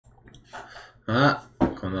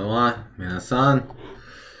Konnichiwa, minasan.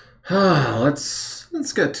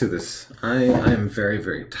 Let's get to this. I am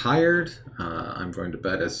very tired. I'm going to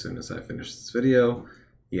bed as soon as I finish this video.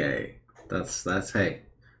 Yay! That's hey,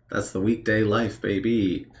 that's the weekday life,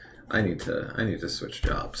 baby. I need to switch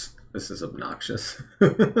jobs. This is obnoxious.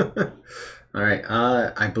 All right.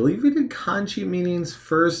 I believe we did kanji meanings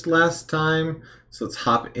first last time. So let's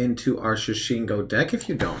hop into our Shashingo deck. If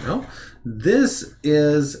you don't know, this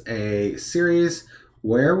is a series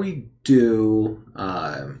where we do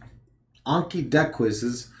Anki deck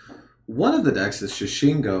quizzes. One of the decks is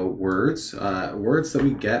Shashingo words, words that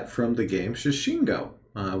we get from the game Shashingo,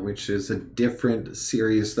 which is a different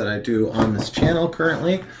series that I do on this channel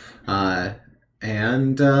currently.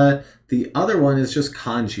 And the other one is just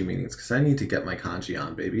kanji meanings, because I need to get my kanji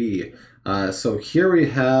on, baby. So here we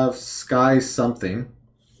have sky something.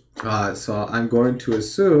 So I'm going to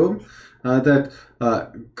assume that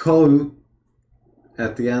kou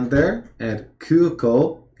at the end there and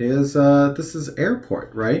kuko is, this is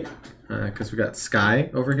airport, right? Because we got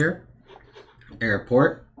sky over here.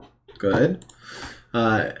 Airport. Good.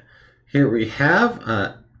 Here we have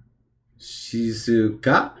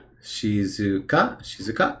Shizuka.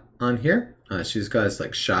 Shizuka on here. Shizuka is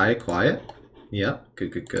like shy, quiet. Yep,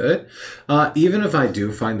 good. Even if I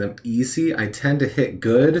do find them easy, I tend to hit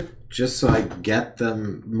good just so I get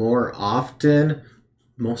them more often,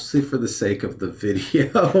 mostly for the sake of the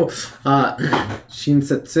video.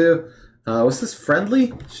 Shinsetsu. Was this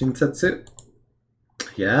friendly? Shinsetsu?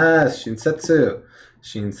 Yes, Shinsetsu.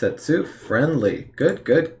 Shinsetsu, friendly. Good.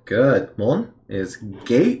 Mon is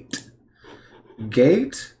gate.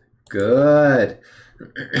 Gate. Good.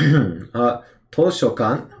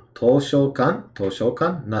 Toshokan, not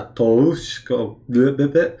Toshokan, not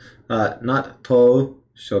Toshokan,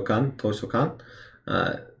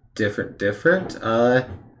 different.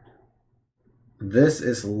 This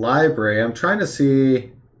is library. I'm trying to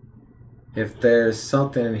see if there's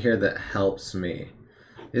something in here that helps me.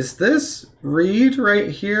 Is this read right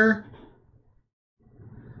here?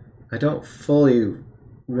 I don't fully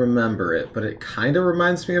remember it, but it kind of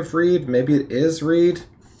reminds me of read. Maybe it is read.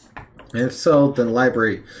 And if so, then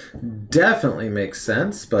library definitely makes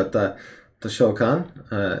sense. But the shokan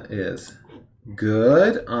is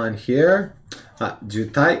good on here.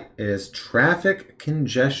 Jutai is traffic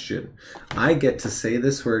congestion. I get to say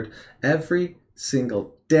this word every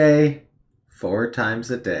single day, 4 times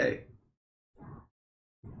a day.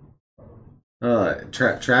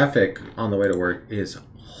 Traffic on the way to work is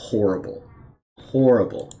horrible.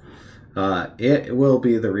 It will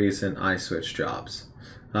be the reason I switch jobs.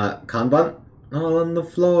 Kanban on the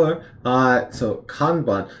floor. So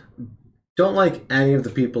Kanban, don't like any of the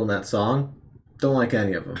people in that song. Don't like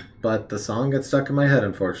any of them. But the song gets stuck in my head,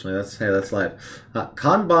 unfortunately. That's life.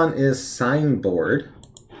 Kanban is signboard.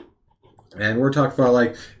 And we're talking about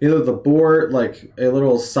like either the board, like a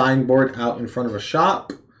little signboard out in front of a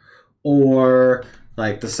shop, or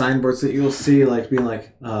like the signboards that you'll see, like being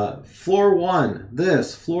like, floor 1,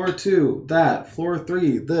 this, floor 2, that, floor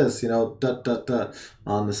 3, this, you know,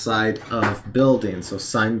 on the side of buildings. So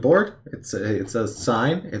signboard, it's a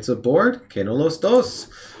sign, it's a board. Que no los dos.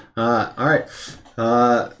 All right.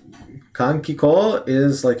 Kankiko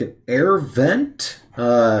is like an air vent.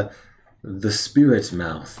 The spirit's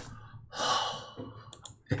mouth.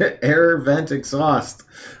 Air vent exhaust.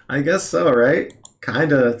 I guess so, right? I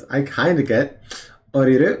kinda get.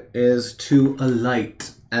 Oriru is to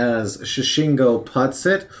alight, as Shashingo puts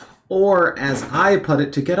it, or as I put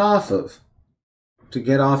it, to get off of. To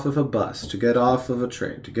get off of a bus, to get off of a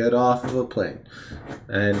train, to get off of a plane,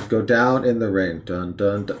 and go down in the rain. Dun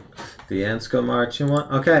dun dun. The ants go marching on.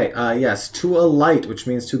 Okay, yes, to alight, which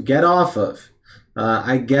means to get off of.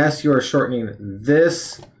 I guess you are shortening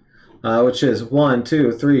this, which is 1,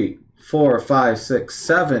 2, 3, 4, 5, 6,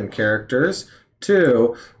 7 characters,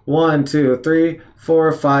 to 1, 2, 3,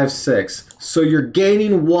 4, 5, 6. So you're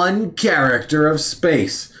gaining 1 character of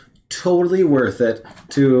space. Totally worth it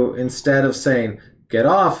to, instead of saying get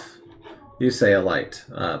off, you say alight.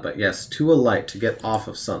 But yes, to alight, to get off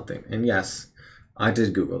of something. And yes, I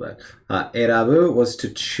did Google that. Erabu was to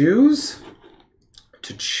choose.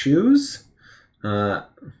 To choose. Pikachu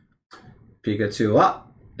wa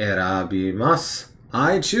erabimasu.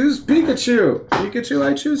 I choose Pikachu. Pikachu,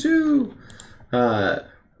 I choose you.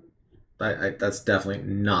 That's definitely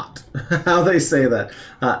not how they say that.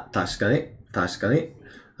 Tashikani. Tashikani.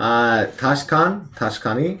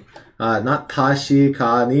 Not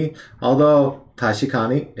tashikani, although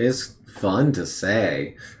tashikani is fun to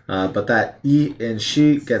say. But that I and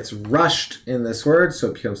she gets rushed in this word, so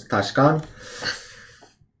it becomes tashikan.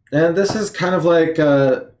 And this is kind of like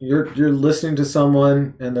you're listening to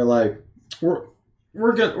someone and they're like, we're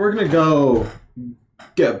gonna go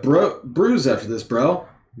get brews after this, bro.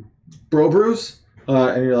 Bro brews.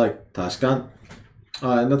 And you're like, Tashkan.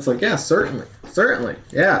 And that's like, yeah, certainly,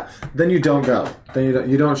 yeah. Then you don't go. Then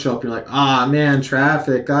you don't show up. You're like, ah, man,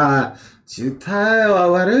 traffic. Ah, 渋滞は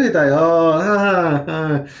悪いだよ。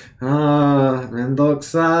めんどく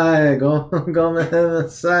さい。ごめんな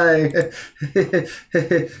さい。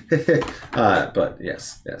But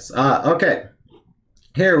yes. Okay.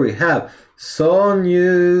 Here we have 挿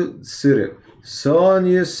入する. 挿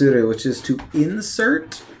入する, which is to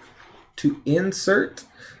insert. To insert.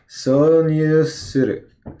 挿入する.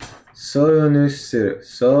 挿入する.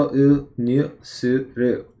 挿入す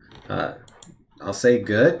る. I'll say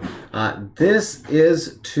good. This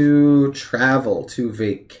is to travel, to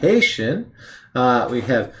vacation. We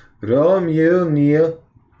have Romeo Niku.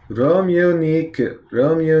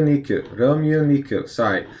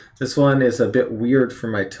 Sorry, this one is a bit weird for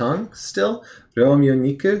my tongue still. Romeo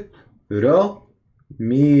Niku. Romeo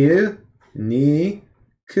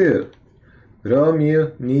Niku.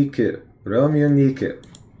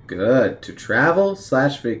 Good. To travel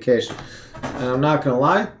 / vacation. And I'm not going to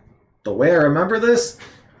lie. The way I remember this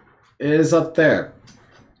is up there.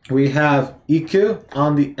 We have iku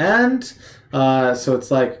on the end. So it's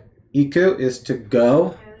like iku is to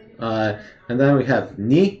go. And then we have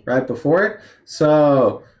ni right before it.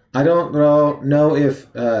 So I don't know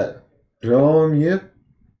if romyu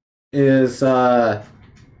is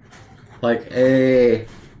like a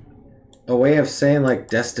way of saying like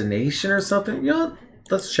destination or something. You know,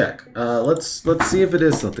 let's check. Let's see if it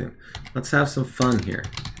is something. Let's have some fun here.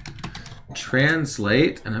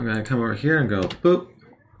 Translate, and I'm going to come over here and go boop.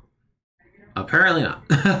 Apparently not.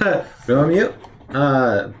 Romeo.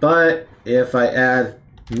 But if I add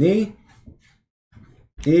ni,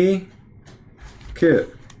 I, ku.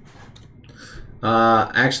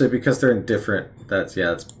 Actually, because they're in different, that's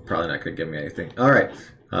probably not going to give me anything. All right.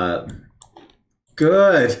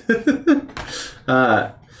 Good.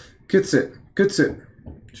 Kutsu. Kutsu.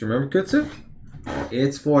 Do you remember kutsu?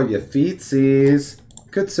 It's for your feetsies.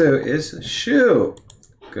 Kutsu is shoe.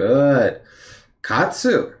 Good.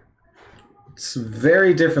 Katsu. It's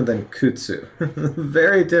very different than kutsu.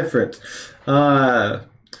 Very different. I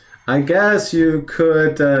guess you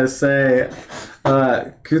could say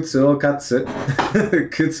kutsu o katsu.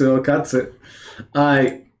 Kutsu o katsu.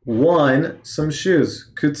 I won some shoes.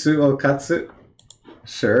 Kutsu o katsu.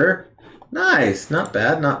 Sure. Nice. Not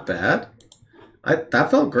bad. Not bad.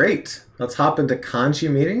 That felt great. Let's hop into kanji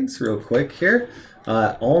meetings real quick here.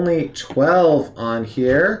 Only 12 on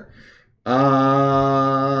here.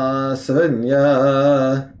 7,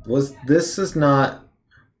 yeah. This is not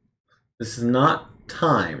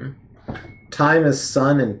time. Time is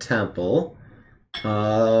sun and temple.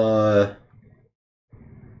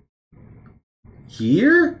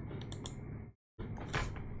 Here?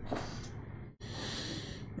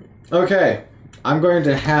 Okay. I'm going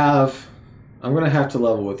to have to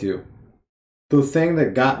level with you. The thing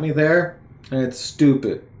that got me there, and it's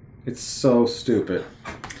stupid. It's so stupid.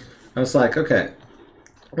 I was like, okay,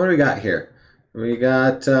 what do we got here? We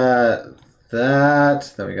got that.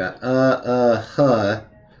 Then we got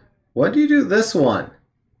When do you do this one?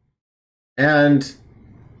 And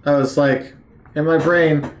I was like, in my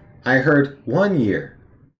brain, I heard 1 year.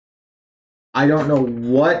 I don't know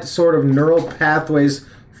what sort of neural pathways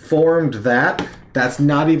formed that. That's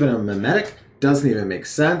not even a mimetic. Doesn't even make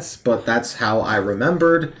sense, but that's how I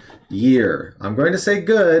remembered year. I'm going to say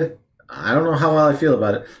good. I don't know how well I feel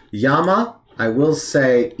about it. Yama, I will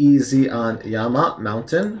say easy on Yama,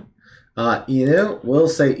 mountain. Inu, will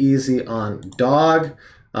say easy on dog.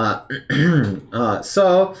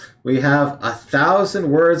 So we have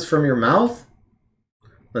 1,000 words from your mouth.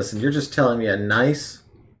 Listen, you're just telling me a nice,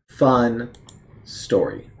 fun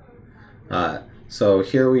story. So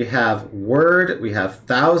here we have word, we have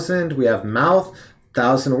 1,000, we have mouth.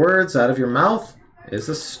 1,000 words out of your mouth is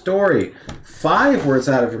a story. 5 words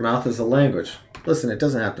out of your mouth is a language. Listen, it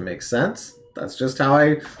doesn't have to make sense. That's just how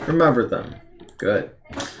I remembered them. Good.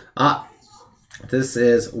 This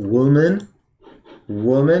is woman.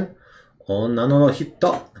 Woman. Onna no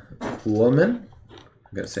hito. Woman.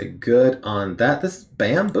 I'm going to say good on that. This is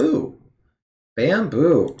bamboo.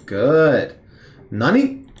 Bamboo. Good.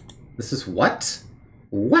 Nani? This is what?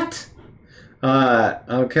 What?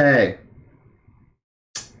 Okay.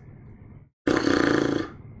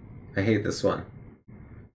 I hate this one.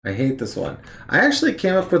 I hate this one. I actually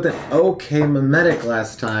came up with an okay mimetic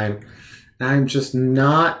last time, and I'm just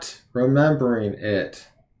not remembering it.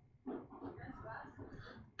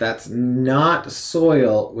 that's not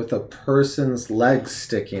soil with a person's legs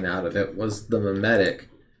sticking out of it was the mimetic.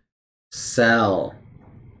 Cell.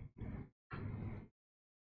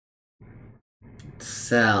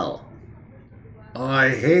 Cell. Oh, I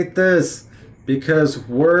hate this because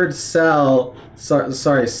word cell,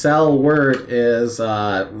 sorry, cell word is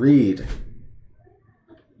read.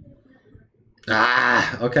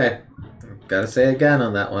 Ah, okay. Gotta say again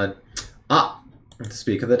on that one. Ah,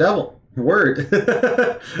 speak of the devil. Word.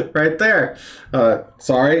 Right there.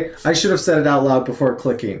 Sorry, I should have said it out loud before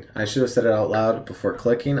clicking. I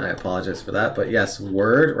apologize for that. But yes,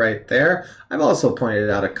 word right there. I've also pointed it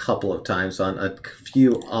out a couple of times on a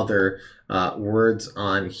few other words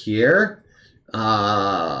on here.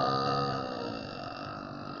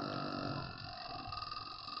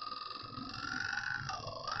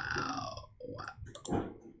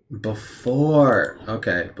 Before.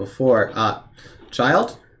 Okay, before.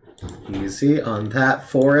 Child. Easy on that.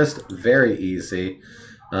 Forest, very easy.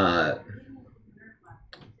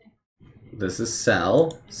 This is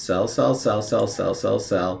cell. Cell.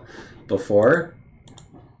 Before.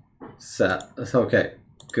 Cell. Okay.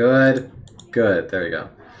 Good. There you go.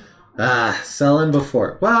 Cell and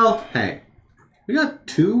before. Well, hey. We got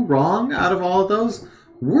 2 wrong out of all of those.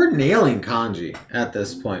 We're nailing kanji at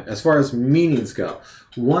this point as far as meanings go.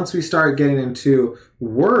 Once we start getting into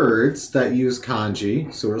words that use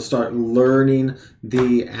kanji, so we'll start learning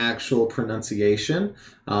the actual pronunciation.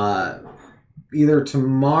 Either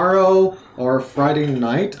tomorrow or Friday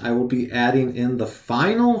night, I will be adding in the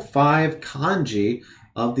final 5 kanji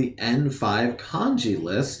of the N5 kanji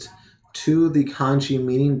list to the kanji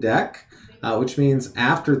meaning deck, which means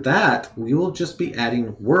after that, we will just be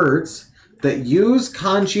adding words that use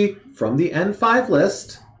kanji from the N5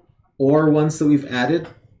 list or ones that we've added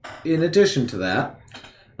in addition to that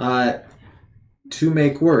to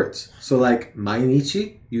make words. So like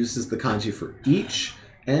mainichi uses the kanji for each,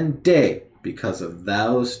 and day because of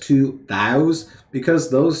those two, because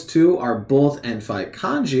those two are both N5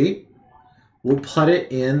 kanji, we'll put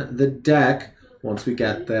it in the deck once we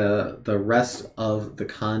get the rest of the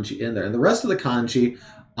kanji in there. And the rest of the kanji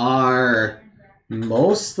are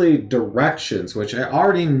mostly directions, which I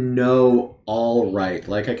already know all right.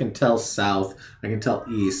 Like I can tell south, I can tell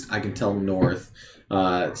east, I can tell north.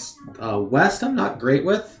 West I'm not great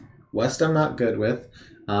with. West I'm not good with.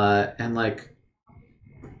 And like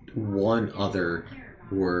one other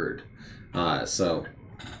word. So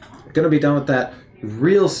I'm gonna be done with that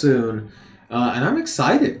real soon. And I'm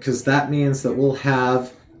excited because that means that we'll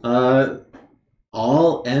have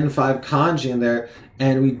all N5 kanji in there,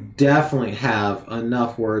 and we definitely have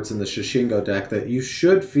enough words in the Shashingo deck that you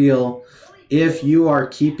should feel, if you are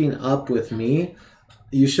keeping up with me,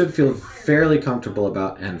 you should feel fairly comfortable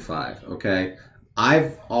about N5, okay?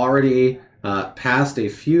 I've already passed a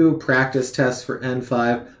few practice tests for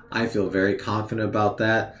N5. I feel very confident about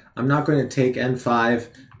that. I'm not going to take N5.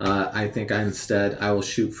 I think I will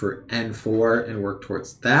shoot for N4 and work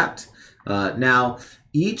towards that. Now,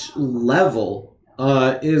 each level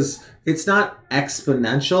it's not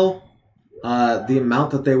exponential, the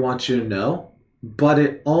amount that they want you to know, but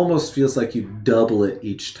it almost feels like you double it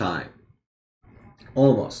each time.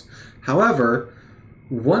 Almost. However,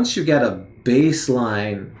 once you get a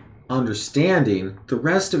baseline understanding, the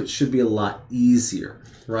rest of it should be a lot easier,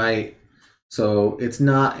 right? So it's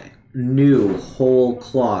not new, whole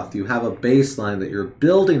cloth. You have a baseline that you're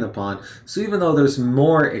building upon. So even though there's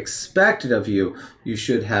more expected of you, you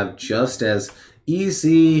should have just as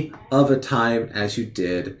easy of a time as you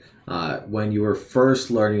did when you were first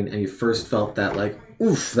learning and you first felt that like,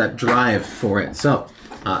 oof, that drive for it. So,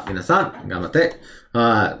 皆さん、頑張って、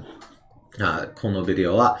このビデ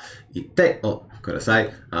オは言ってくださ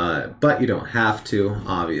い. But you don't have to,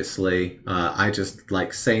 obviously. I just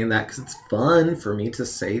like saying that because it's fun for me to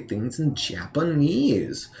say things in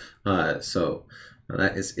Japanese. So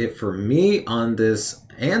that is it for me on this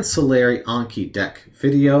ancillary Anki deck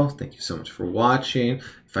video. Thank you so much for watching.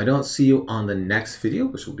 If I don't see you on the next video,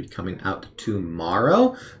 which will be coming out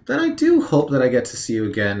tomorrow, then I do hope that I get to see you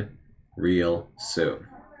again real soon.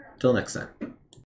 Till next time.